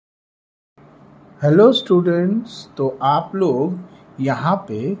Hello students, तो आप लोग यहाँ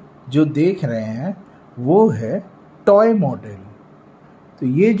पे जो देख रहे हैं वो है टॉय मॉडल। तो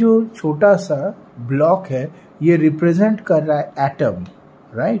ये जो छोटा सा ब्लॉक है ये रिप्रेजेंट कर रहा है atom,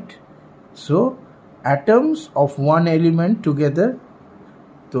 right. So atoms of one element together.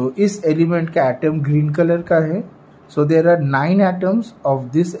 तो इस एलिमेंट का एटम ग्रीन कलर का है। So there are 9 atoms of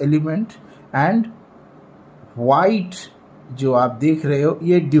this element and white जो आप देख रहे हो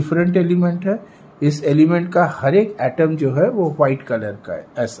ये डिफरेंट एलिमेंट है। इस एलिमेंट का हर एक एटम जो है वो व्हाइट कलर का है,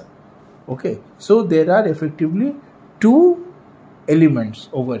 ऐसा। Okay, so there are effectively 2 elements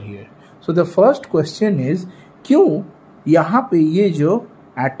over here. So the first question is, क्यों यहाँ पे ये जो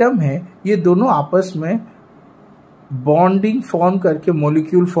एटम है ये दोनों आपस में बॉन्डिंग फॉर्म करके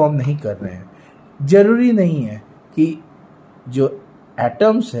मॉलिक्यूल फॉर्म नहीं कर रहे हैं? जरूरी नहीं है कि जो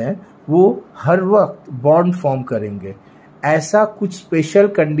एटम्स हैं वो हर वक्त बॉन्ड फॉर्म करेंगे। ऐसा कुछ स्पेशल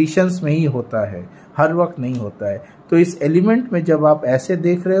कंडीशंस में ही होता है, हर वक्त नहीं होता है। तो इस एलिमेंट में जब आप ऐसे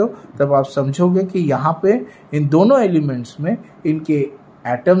देख रहे हो तब आप समझोगे कि यहाँ पे इन दोनों एलिमेंट्स में इनके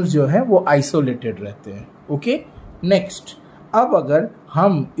एटम्स जो हैं वो आइसोलेटेड रहते हैं। ओके, नेक्स्ट, अब अगर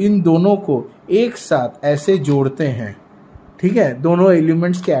हम इन दोनों को एक साथ ऐसे जोड़ते हैं, ठीक है, दोनों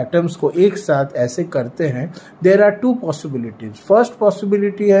एलिमेंट्स के एटम्स को एक साथ ऐसे करते हैं, there are 2 possibilities. First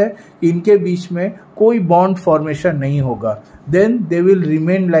possibility है कि इनके बीच में कोई बॉन्ड फॉर्मेशन नहीं होगा, then they will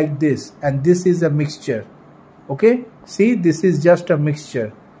remain like this and this is a mixture. Okay, C, this is just a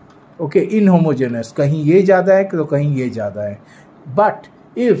mixture. Okay, इनहोमोजेनस, कहीं ये ज्यादा है तो कहीं ये ज्यादा है। But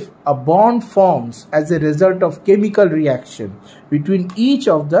if a bond forms as a result of chemical reaction between each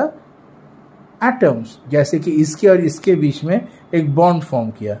of the atoms, जैसे कि इसके और इसके बीच में एक बॉन्ड फॉर्म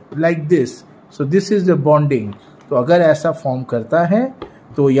किया like this, so this is the bonding। तो अगर ऐसा फॉर्म करता है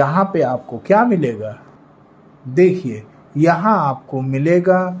तो यहाँ पे आपको क्या मिलेगा? देखिए, यहाँ आपको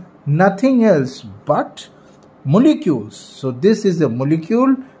मिलेगा nothing else but molecules। So this is the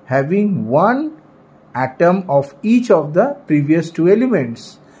molecule having one atom of each of the previous 2 elements,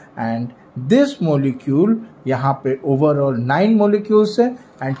 and this molecule, यहाँ पे overall 9 molecules है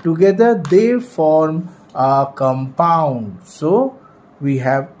and together they form a compound। So we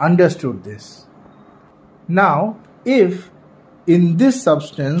have understood this. Now if in this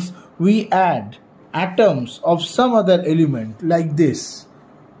substance we add atoms of some other element like this,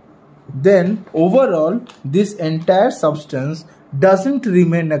 then overall this entire substance doesn't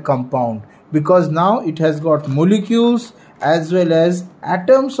remain a compound, because now it has got molecules as well as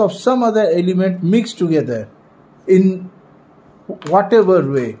atoms of some other element mixed together in whatever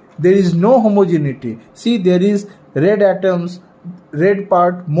way. There is no homogeneity. See, there is red atoms, red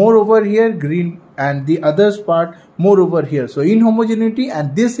part more over here, green, and the others part more over here. So inhomogeneity,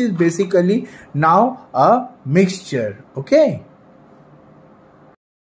 and this is basically now a mixture. Okay.